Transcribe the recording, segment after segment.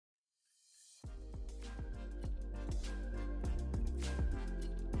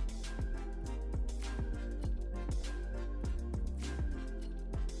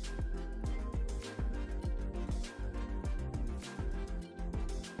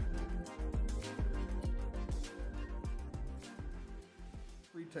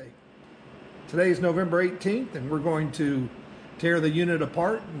take. Today is November 18th and we're going to tear the unit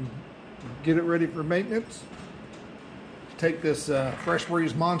apart and get it ready for maintenance. Take this Fresh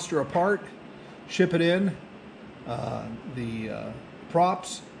Breeze monster apart, ship it in. The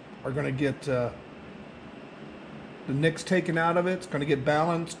props are going to get the nicks taken out of it. It's going to get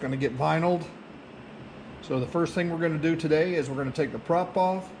balanced, going to get vinyled. So the first thing we're going to do today is we're going to take the prop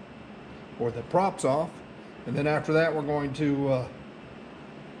off, or the props off, and then after that we're going to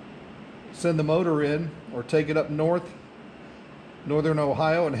send the motor in, or take it up northern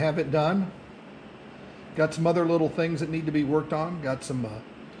Ohio and have it done. Got some other little things that need to be worked on. Got some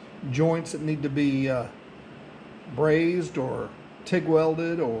joints that need to be brazed or TIG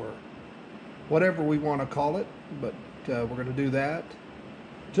welded or whatever we want to call it, but we're going to do that.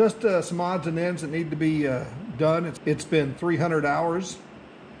 Just some odds and ends that need to be done. It's been 300 hours,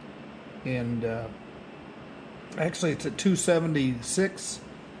 and actually it's at 276,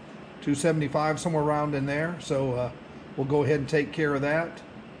 275, somewhere around in there. So we'll go ahead and take care of that.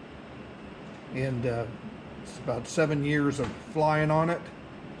 And it's about 7 years of flying on it.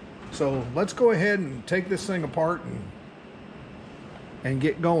 So let's go ahead and take this thing apart and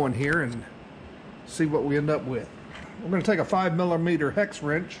get going here and see what we end up with. We're going to take a 5mm hex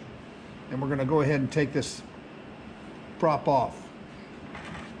wrench and we're going to go ahead and take this prop off.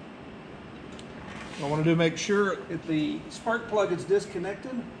 I want to make sure that the spark plug is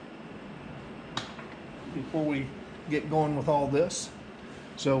disconnected before we get going with all this.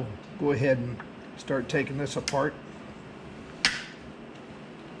 So go ahead and start taking this apart.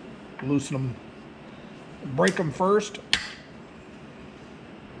 Loosen them, break them first.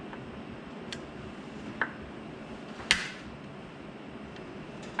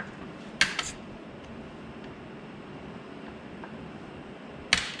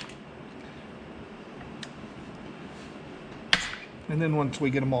 And then once we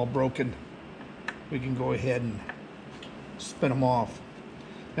get them all broken, we can go ahead and spin them off.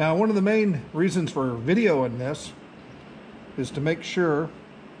 Now, one of the main reasons for videoing this is to make sure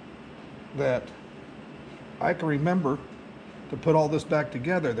that I can remember to put all this back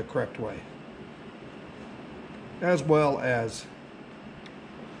together the correct way, as well as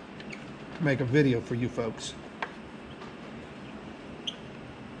to make a video for you folks.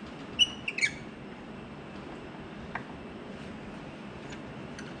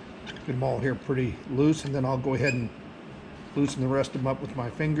 Get them all here pretty loose, and then I'll go ahead and loosen the rest of them up with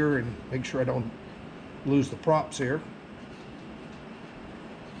my finger and make sure I don't lose the props here.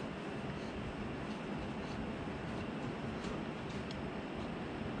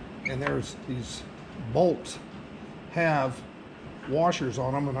 And there's these bolts have washers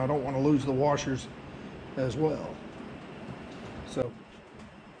on them, and I don't want to lose the washers as well. So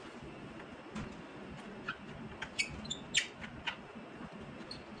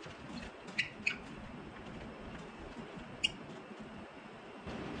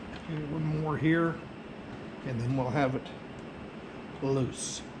one more here, and then we'll have it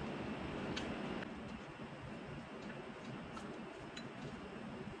loose.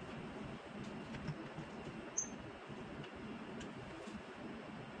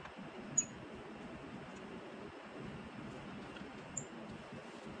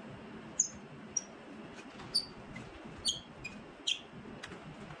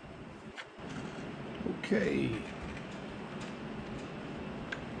 Okay.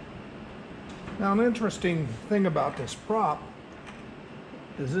 Now, an interesting thing about this prop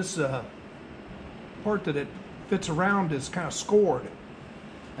is this part that it fits around is kind of scored.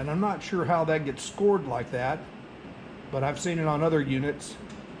 And I'm not sure how that gets scored like that, but I've seen it on other units.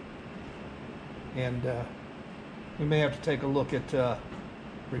 And we may have to take a look at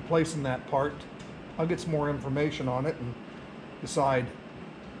replacing that part. I'll get some more information on it and decide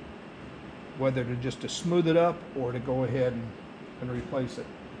whether to just to smooth it up or to go ahead and replace it.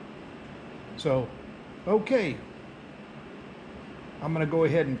 So, okay, I'm going to go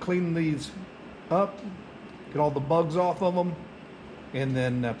ahead and clean these up, get all the bugs off of them, and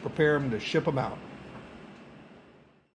then prepare them to ship them out.